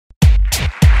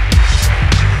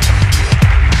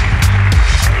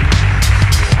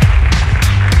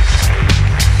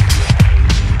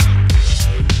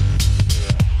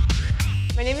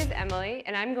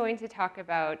I'm going to talk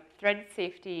about thread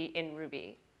safety in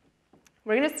Ruby.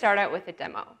 We're going to start out with a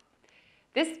demo.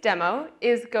 This demo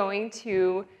is going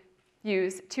to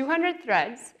use 200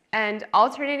 threads, and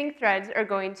alternating threads are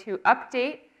going to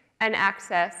update and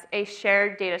access a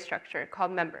shared data structure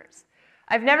called members.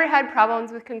 I've never had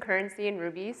problems with concurrency in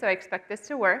Ruby, so I expect this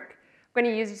to work. I'm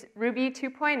going to use Ruby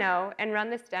 2.0 and run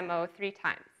this demo 3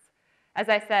 times. As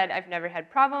I said, I've never had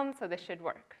problems, so this should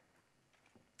work.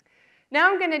 Now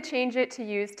I'm going to change it to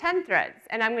use 10 threads,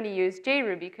 and I'm going to use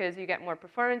JRuby because you get more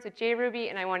performance with JRuby,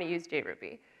 and I want to use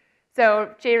JRuby.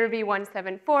 So JRuby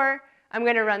 1.7.4, I'm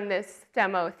going to run this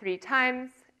demo 3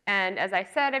 times, and as I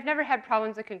said, I've never had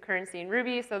problems with concurrency in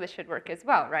Ruby, so this should work as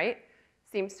well, right?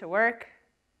 Seems to work.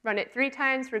 Run it 3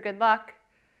 times for good luck.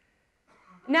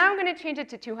 Now I'm going to change it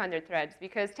to 200 threads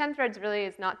because 10 threads really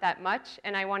is not that much,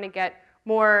 and I want to get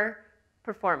more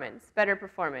performance, better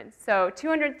performance. So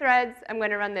 200 threads, I'm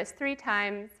going to run this 3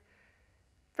 times.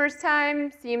 First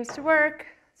time seems to work.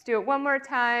 Let's do it one more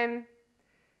time.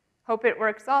 Hope it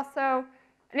works also.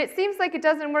 And it seems like it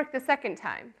doesn't work the second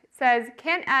time. It says,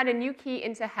 can't add a new key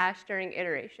into hash during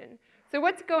iteration. So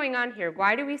what's going on here?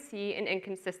 Why do we see an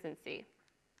inconsistency?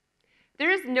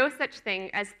 There is no such thing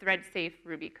as thread-safe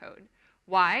Ruby code.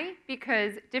 Why?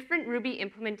 Because different Ruby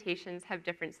implementations have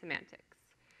different semantics.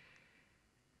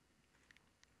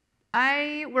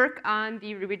 I work on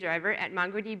the Ruby driver at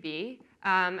MongoDB.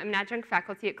 I'm an adjunct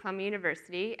faculty at Columbia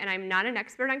University, and I'm not an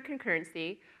expert on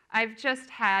concurrency. I've just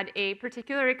had a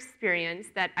particular experience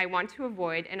that I want to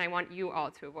avoid, and I want you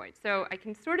all to avoid. So I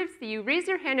can sort of see you. Raise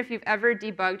your hand if you've ever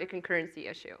debugged a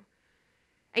concurrency issue.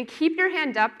 And keep your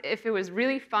hand up if it was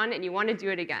really fun and you want to do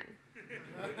it again.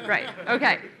 Right,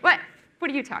 OK. What are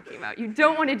you talking about? You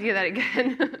don't want to do that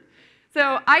again.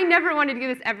 So I never want to do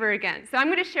this ever again. So I'm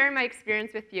going to share my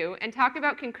experience with you and talk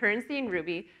about concurrency in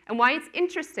Ruby and why it's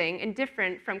interesting and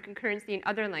different from concurrency in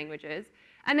other languages,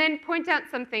 and then point out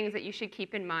some things that you should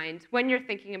keep in mind when you're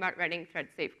thinking about writing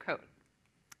thread-safe code.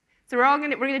 So we're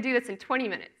going to do this in 20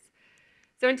 minutes.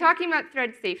 So in talking about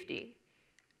thread safety,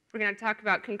 we're going to talk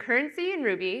about concurrency in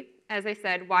Ruby, as I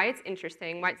said, why it's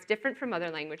interesting, why it's different from other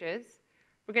languages.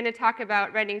 We're going to talk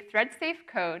about writing thread-safe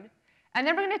code, and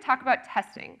then we're going to talk about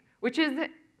testing, which is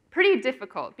pretty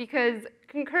difficult because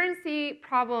concurrency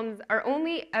problems are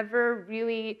only ever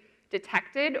really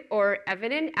detected or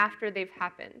evident after they've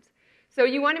happened. So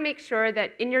you want to make sure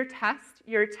that in your test,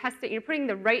 you're putting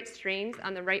the right strings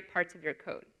on the right parts of your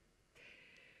code.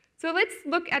 So let's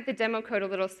look at the demo code a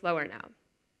little slower now.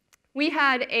 We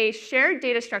had a shared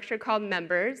data structure called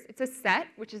members. It's a set,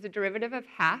 which is a derivative of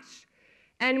hash.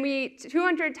 And we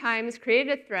 200 times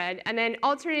created a thread, and then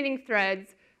alternating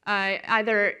threads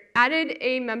either added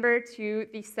a member to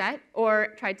the set or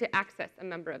tried to access a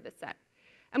member of the set.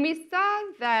 And we saw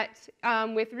that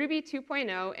with Ruby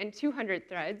 2.0 and 200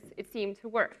 threads, it seemed to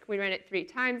work. We ran it 3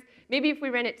 times. Maybe if we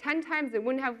ran it 10 times, it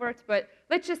wouldn't have worked, but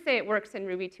let's just say it works in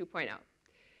Ruby 2.0.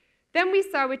 Then we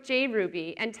saw with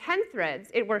JRuby and 10 threads,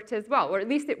 it worked as well, or at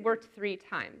least it worked 3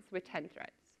 times with 10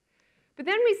 threads. But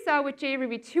then we saw with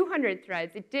JRuby 200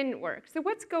 threads, it didn't work. So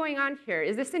what's going on here?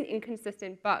 Is this an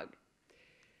inconsistent bug?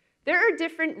 There are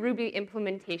different Ruby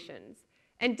implementations,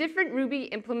 and different Ruby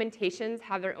implementations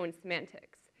have their own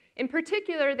semantics. In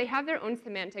particular, they have their own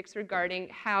semantics regarding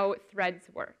how threads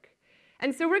work.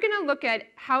 And so we're going to look at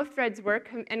how threads work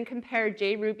and compare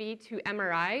JRuby to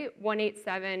MRI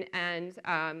 1.8.7 and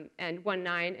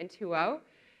 1.9 and 2.0,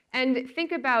 and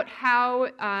think about how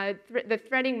the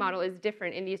threading model is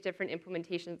different in these different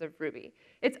implementations of Ruby.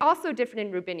 It's also different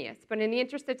in Rubinius, but in the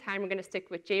interest of time, we're going to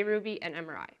stick with JRuby and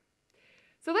MRI.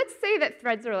 So let's say that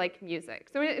threads are like music.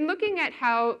 So in looking at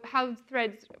how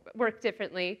threads work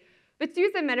differently, let's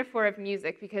use a metaphor of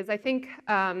music because I think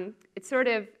it sort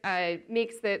of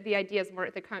makes the ideas more,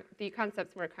 the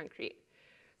concepts more concrete.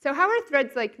 So how are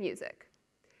threads like music?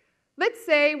 Let's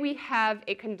say we have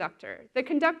a conductor. The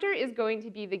conductor is going to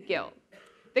be the gill.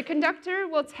 The conductor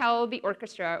will tell the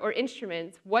orchestra or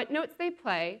instruments what notes they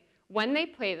play, when they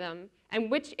play them,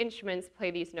 and which instruments play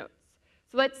these notes.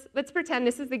 So let's pretend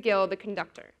this is the gill, the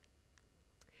conductor.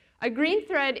 A green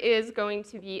thread is going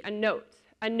to be a note.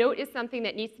 A note is something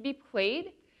that needs to be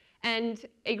played, and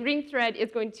a green thread is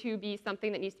going to be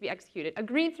something that needs to be executed. A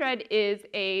green thread is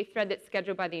a thread that's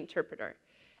scheduled by the interpreter.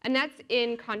 And that's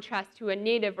in contrast to a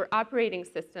native or operating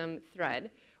system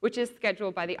thread, which is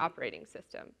scheduled by the operating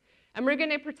system. And we're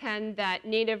going to pretend that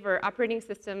native or operating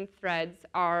system threads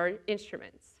are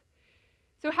instruments.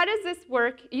 So how does this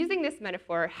work? Using this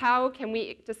metaphor, how can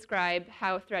we describe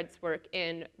how threads work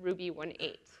in Ruby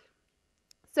 1.8?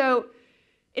 So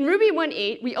in Ruby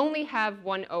 1.8, we only have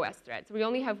one OS thread. So we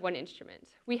only have one instrument.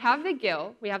 We have the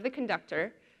gill, we have the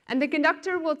conductor. And the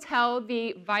conductor will tell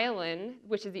the violin,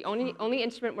 which is the only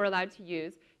instrument we're allowed to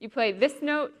use, you play this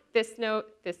note, this note,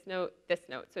 this note, this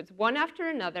note. So it's one after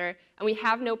another, and we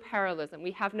have no parallelism.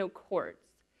 We have no chords.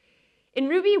 In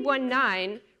Ruby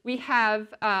 1.9, we have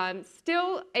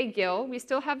still a GIL. We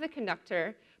still have the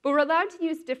conductor, but we're allowed to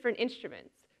use different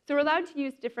instruments. So we're allowed to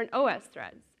use different OS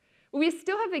threads. But we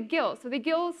still have the GIL, so the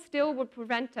GIL still would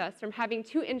prevent us from having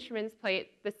two instruments play at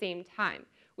the same time.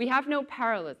 We have no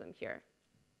parallelism here.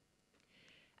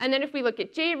 And then if we look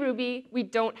at JRuby, we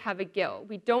don't have a GIL.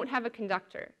 We don't have a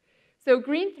conductor. So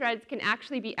green threads can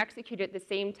actually be executed at the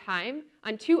same time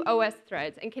on two OS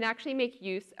threads and can actually make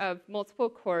use of multiple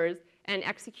cores and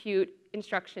execute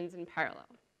instructions in parallel.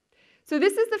 So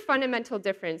this is the fundamental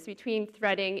difference between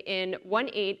threading in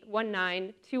 1.8,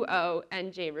 1.9, 2.0,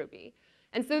 and JRuby.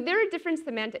 And so there are different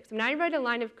semantics. When I write a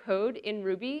line of code in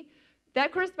Ruby,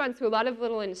 that corresponds to a lot of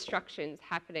little instructions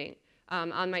happening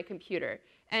on my computer.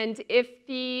 And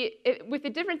with the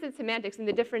difference in semantics and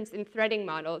the difference in threading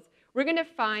models, we're going to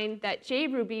find that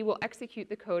JRuby will execute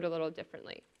the code a little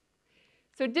differently.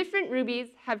 So different Rubies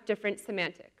have different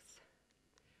semantics.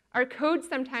 Our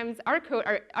MRI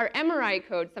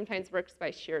code sometimes works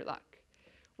by sheer luck.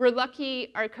 We're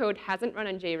lucky our code hasn't run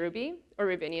on JRuby or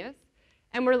Rubinius,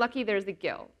 and we're lucky there's a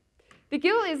GIL. The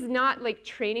GIL is not like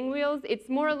training wheels. It's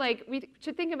more like, we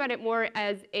should think about it more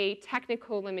as a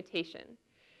technical limitation.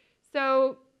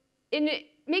 So in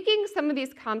making some of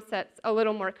these concepts a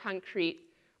little more concrete,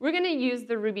 we're going to use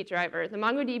the Ruby driver, the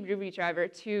MongoDB Ruby driver,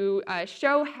 to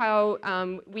show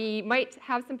how we might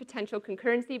have some potential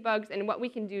concurrency bugs and what we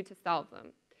can do to solve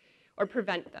them or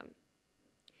prevent them.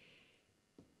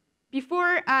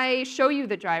 Before I show you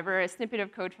the driver, a snippet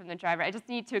of code from the driver, I just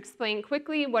need to explain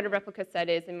quickly what a replica set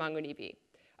is in MongoDB.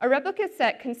 A replica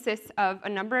set consists of a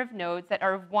number of nodes that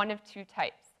are of one of two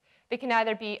types. They can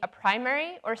either be a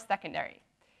primary or secondary.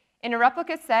 In a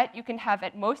replica set, you can have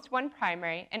at most one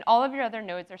primary, and all of your other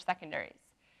nodes are secondaries.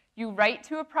 You write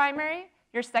to a primary,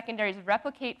 your secondaries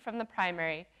replicate from the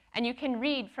primary, and you can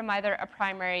read from either a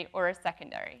primary or a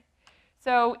secondary.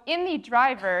 So in the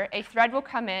driver, a thread will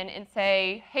come in and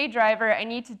say, hey, driver, I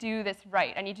need to do this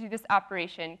write. I need to do this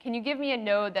operation. Can you give me a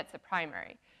node that's a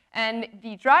primary? And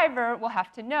the driver will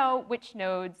have to know which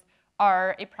nodes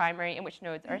are a primary and which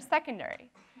nodes are secondary.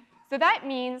 So that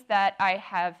means that I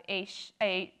have a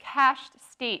cached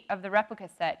state of the replica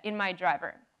set in my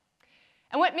driver.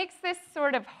 And what makes this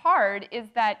sort of hard is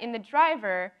that in the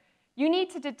driver, you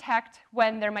need to detect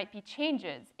when there might be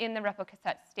changes in the replica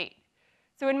set state.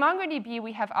 So in MongoDB,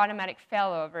 we have automatic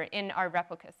failover in our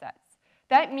replica sets.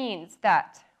 That means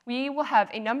that we will have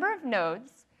a number of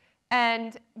nodes,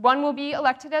 and one will be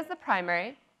elected as the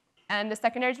primary, and the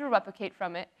secondaries will replicate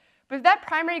from it. But if that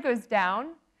primary goes down,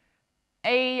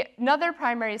 another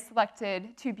primary is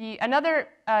selected to be, another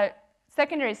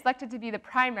secondary is selected to be the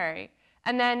primary,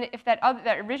 and then if that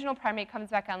original primary comes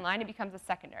back online, it becomes a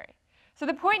secondary. So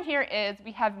the point here is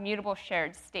we have mutable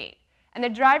shared state, and the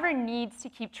driver needs to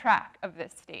keep track of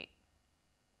this state.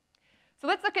 So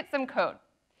let's look at some code.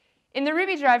 In the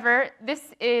Ruby driver,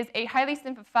 this is a highly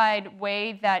simplified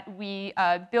way that we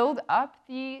build up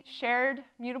the shared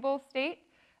mutable state.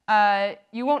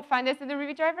 You won't find this in the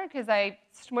Ruby driver because I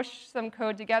smushed some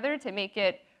code together to make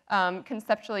it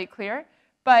conceptually clear.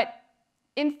 But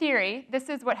in theory, this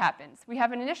is what happens. We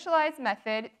have an initialize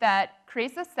method that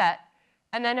creates a set,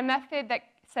 and then a method that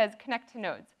says connect to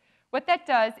nodes. What that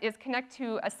does is connect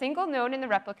to a single node in the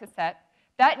replica set.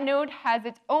 That node has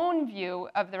its own view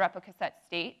of the replica set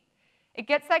state. It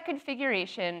gets that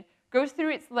configuration, goes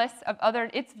through its list of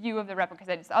its view of the replica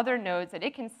set, its other nodes that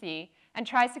it can see, and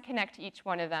tries to connect to each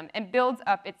one of them, and builds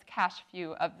up its cache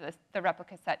view of the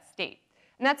replica set state.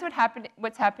 And that's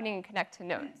what's happening in connect to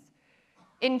nodes.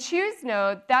 In choose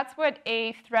node, that's what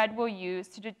a thread will use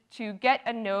to get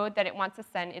a node that it wants to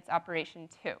send its operation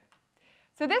to.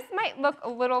 So this might look a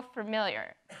little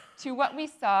familiar to what we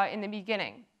saw in the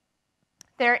beginning.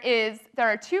 There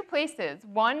are two places,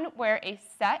 one where a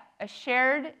set, a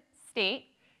shared state,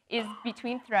 is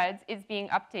between threads, is being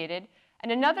updated,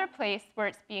 and another place where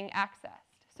it's being accessed.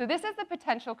 So this is a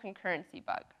potential concurrency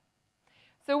bug.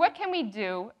 So what can we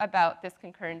do about this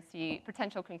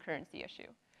potential concurrency issue?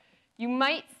 You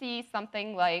might see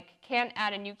something like can't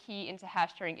add a new key into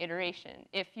hash during iteration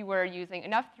if you were using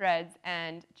enough threads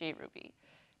and JRuby.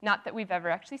 Not that we've ever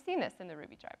actually seen this in the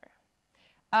Ruby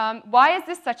driver. Why is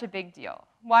this such a big deal?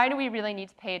 Why do we really need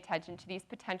to pay attention to these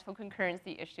potential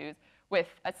concurrency issues with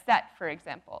a set, for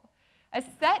example? A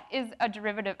set is a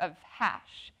derivative of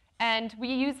hash, and we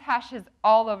use hashes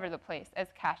all over the place as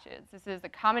caches. This is a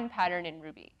common pattern in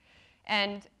Ruby.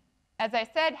 And as I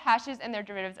said, hashes and their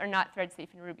derivatives are not thread safe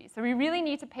in Ruby. So we really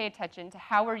need to pay attention to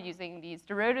how we're using these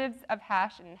derivatives of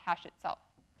hash and hash itself.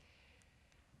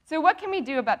 So what can we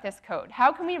do about this code?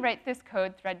 How can we write this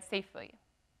code thread safely?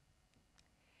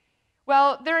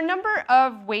 Well, there are a number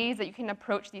of ways that you can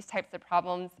approach these types of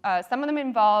problems. Some of them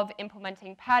involve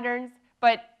implementing patterns,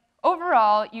 but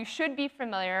overall, you should be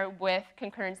familiar with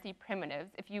concurrency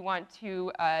primitives if you want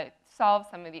to solve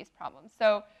some of these problems.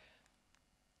 So,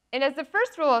 and as the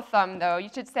first rule of thumb, though, you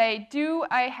should say, do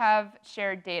I have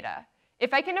shared data?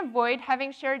 If I can avoid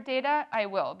having shared data, I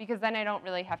will, because then I don't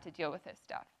really have to deal with this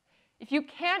stuff. If you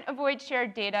can't avoid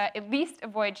shared data, at least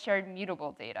avoid shared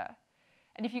mutable data.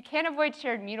 And if you can't avoid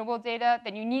shared mutable data,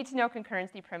 then you need to know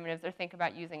concurrency primitives or think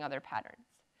about using other patterns.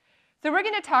 So we're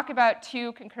going to talk about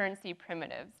two concurrency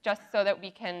primitives, just so that we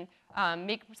can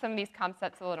make some of these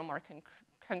concepts a little more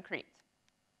concrete.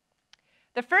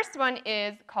 The first one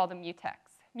is called a mutex.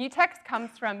 Mutex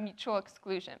comes from mutual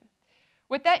exclusion.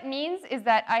 What that means is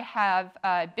that I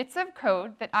have bits of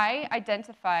code that I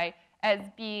identify as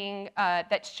being,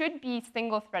 that should be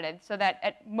single-threaded, so that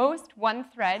at most one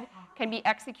thread can be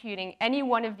executing any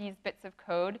one of these bits of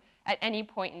code at any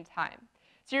point in time.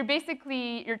 So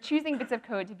you're choosing bits of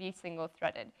code to be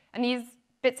single-threaded. And these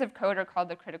bits of code are called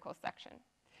the critical section.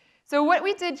 So what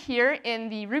we did here in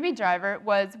the Ruby driver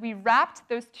was we wrapped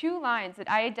those two lines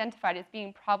that I identified as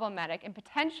being problematic and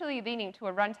potentially leading to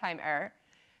a runtime error,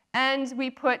 and we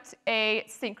put a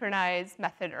synchronize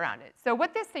method around it. So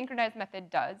what this synchronize method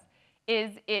does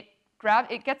is it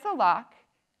gets a lock,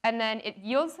 and then it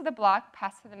yields to the block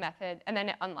passed to the method, and then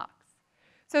it unlocks.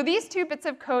 So these two bits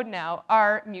of code now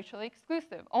are mutually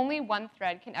exclusive. Only one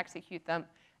thread can execute them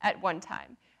at one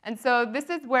time. And so this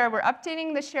is where we're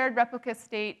updating the shared replica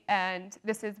state, and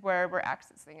this is where we're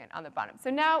accessing it on the bottom. So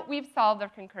now we've solved our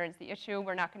concurrency issue.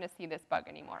 We're not going to see this bug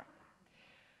anymore.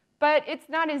 But it's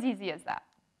not as easy as that.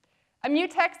 A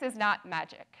mutex is not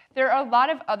magic. There are a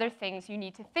lot of other things you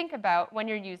need to think about when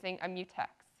you're using a mutex.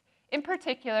 In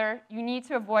particular, you need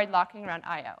to avoid locking around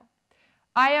I/O.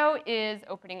 I/O is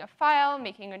opening a file,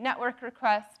 making a network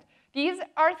request. These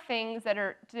are things that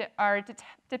are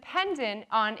dependent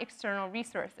on external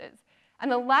resources. And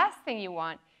the last thing you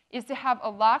want is to have a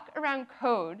lock around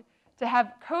code, to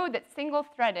have code that's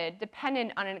single-threaded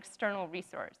dependent on an external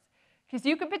resource. Because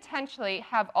you could potentially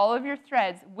have all of your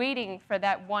threads waiting for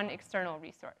that one external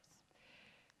resource.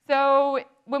 So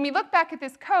when we look back at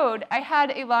this code, I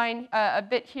had a line, a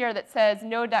bit here that says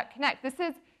node.connect. This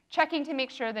is checking to make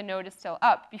sure the node is still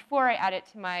up before I add it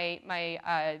to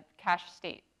my cache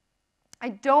state. I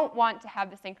don't want to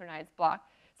have the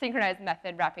synchronized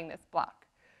method wrapping this block.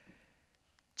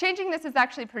 Changing this is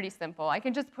actually pretty simple. I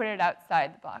can just put it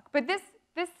outside the block. But this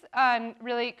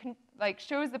really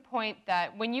shows the point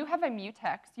that when you have a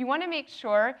mutex, you want to make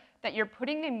sure that you're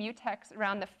putting the mutex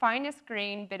around the finest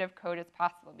grain bit of code as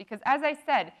possible. Because as I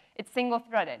said, it's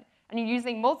single-threaded. And you're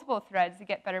using multiple threads to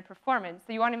get better performance.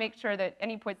 So you want to make sure that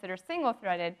any points that are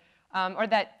single-threaded, or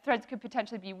that threads could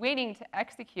potentially be waiting to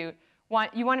execute,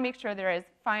 you want to make sure they're as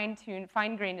fine-tuned,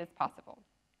 fine-grained as possible.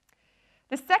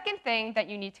 The second thing that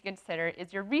you need to consider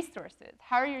is your resources.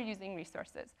 How are you using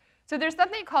resources? So there's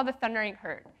something called the thundering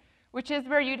herd, which is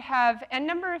where you'd have n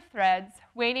number of threads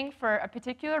waiting for a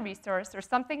particular resource or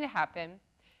something to happen.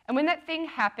 And when that thing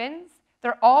happens,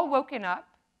 they're all woken up,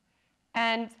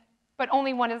 but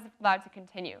only one is allowed to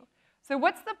continue. So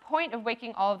what's the point of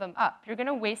waking all of them up? You're going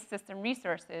to waste system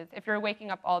resources if you're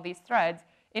waking up all these threads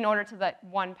in order to let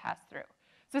one pass through.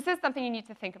 So this is something you need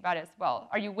to think about as well.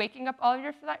 Are you waking up all of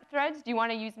your threads? Do you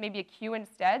want to use maybe a queue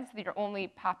instead so that you're only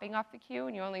popping off the queue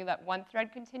and you only let one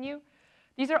thread continue?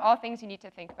 These are all things you need to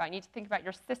think about. You need to think about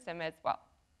your system as well.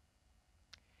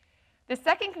 The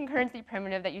second concurrency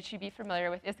primitive that you should be familiar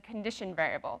with is a condition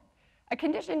variable. A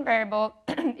condition variable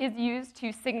is used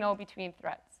to signal between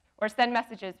threads or send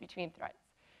messages between threads.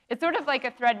 It's sort of like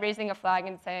a thread raising a flag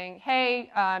and saying, hey,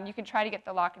 you can try to get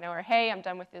the lock now, or hey, I'm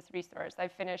done with this resource. I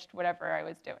finished whatever I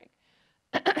was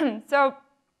doing. So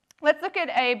let's look at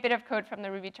a bit of code from the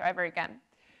Ruby driver again.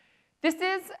 This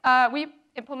is, we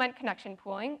implement connection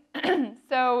pooling.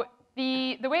 So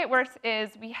the way it works is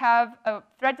we have a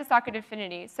thread-to-socket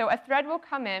affinity. So a thread will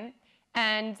come in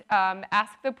and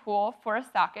ask the pool for a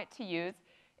socket to use.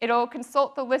 It'll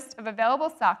consult the list of available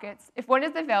sockets. If one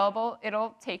is available,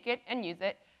 it'll take it and use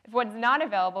it. If one's not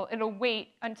available, it'll wait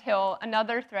until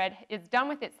another thread is done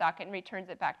with its socket and returns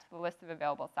it back to the list of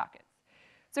available sockets.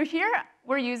 So here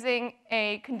we're using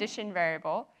a condition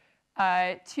variable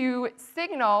to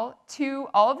signal to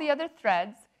all of the other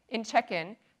threads in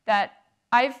check-in that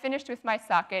I've finished with my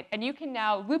socket, and you can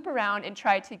now loop around and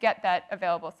try to get that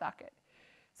available socket.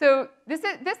 So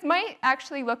this might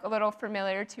actually look a little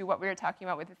familiar to what we were talking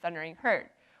about with the thundering herd.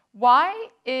 Why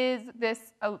is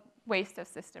this a waste of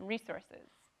system resources?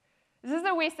 This is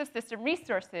a waste of system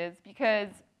resources because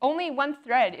only one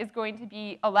thread is going to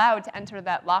be allowed to enter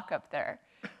that lockup there.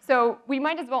 So we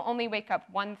might as well only wake up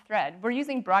one thread. We're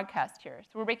using broadcast here,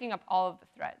 so we're waking up all of the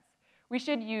threads. We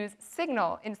should use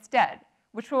signal instead,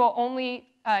 which will only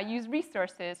use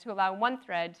resources to allow one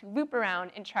thread to loop around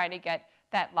and try to get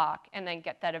that lock and then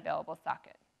get that available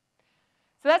socket.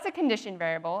 So that's a condition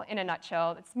variable in a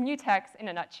nutshell. It's mutex in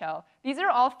a nutshell. These are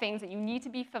all things that you need to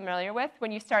be familiar with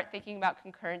when you start thinking about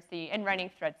concurrency and writing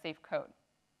thread-safe code.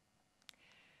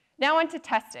 Now on to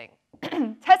testing.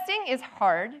 Testing is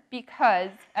hard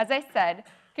because, as I said,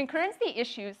 concurrency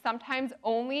issues sometimes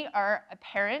only are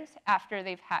apparent after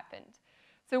they've happened.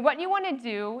 So what you want to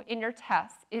do in your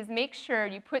tests is make sure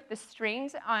you put the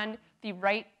strings on the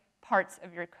right parts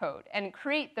of your code and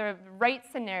create the right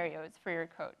scenarios for your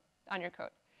code, on your code.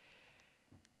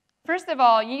 First of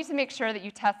all, you need to make sure that you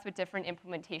test with different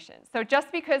implementations. So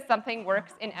just because something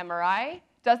works in MRI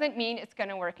doesn't mean it's going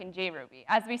to work in JRuby,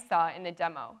 as we saw in the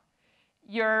demo.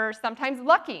 You're sometimes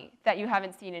lucky that you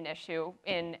haven't seen an issue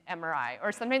in MRI,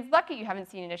 or sometimes lucky you haven't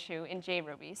seen an issue in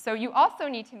JRuby. So you also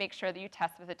need to make sure that you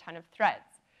test with a ton of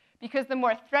threads, because the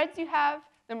more threads you have,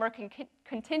 the more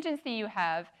contingency you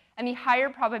have, and the higher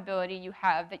probability you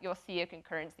have that you'll see a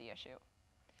concurrency issue.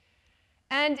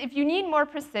 And if you need more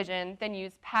precision, then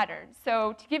use patterns.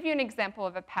 So to give you an example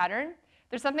of a pattern,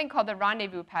 there's something called the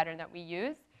rendezvous pattern that we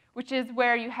use, which is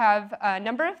where you have a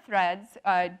number of threads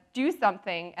do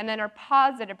something and then are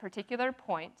paused at a particular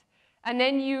point, and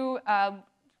then you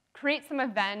create some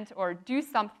event or do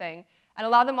something and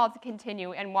allow them all to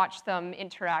continue and watch them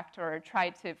interact or try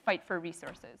to fight for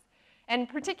resources. And in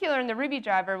particular, in the Ruby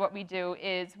driver, what we do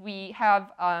is we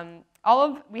have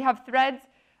threads,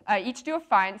 each do a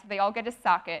find, so they all get a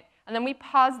socket, and then we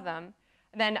pause them,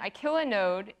 and then I kill a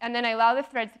node, and then I allow the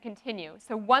threads to continue.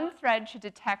 So one thread should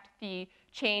detect the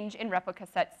change in replica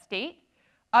set state,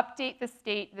 update the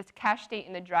state, this cache state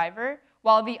in the driver,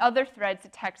 while the other threads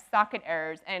detect socket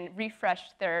errors and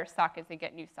refresh their sockets and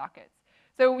get new sockets.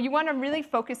 So you want to really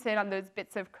focus in on those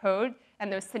bits of code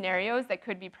and those scenarios that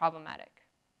could be problematic.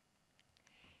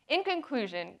 In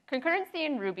conclusion, concurrency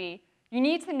in Ruby, you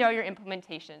need to know your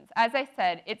implementations. As I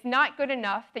said, it's not good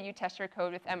enough that you test your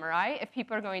code with MRI if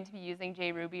people are going to be using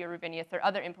JRuby or Rubinius or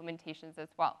other implementations as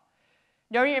well.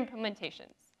 Know your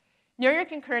implementations. Know your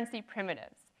concurrency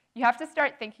primitives. You have to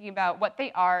start thinking about what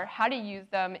they are, how to use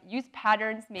them, use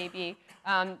patterns maybe.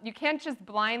 You can't just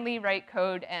blindly write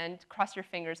code and cross your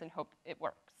fingers and hope it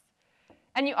works.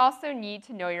 And you also need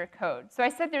to know your code. So I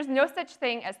said there's no such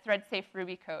thing as thread-safe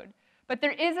Ruby code, but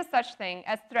there is a such thing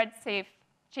as thread-safe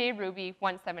JRuby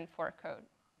 174 code.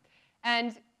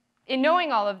 And in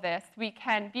knowing all of this, we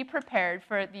can be prepared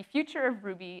for the future of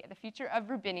Ruby, the future of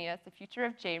Rubinius, the future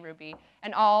of JRuby,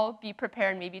 and all be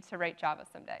prepared maybe to write Java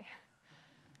someday.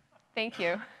 Thank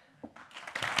you.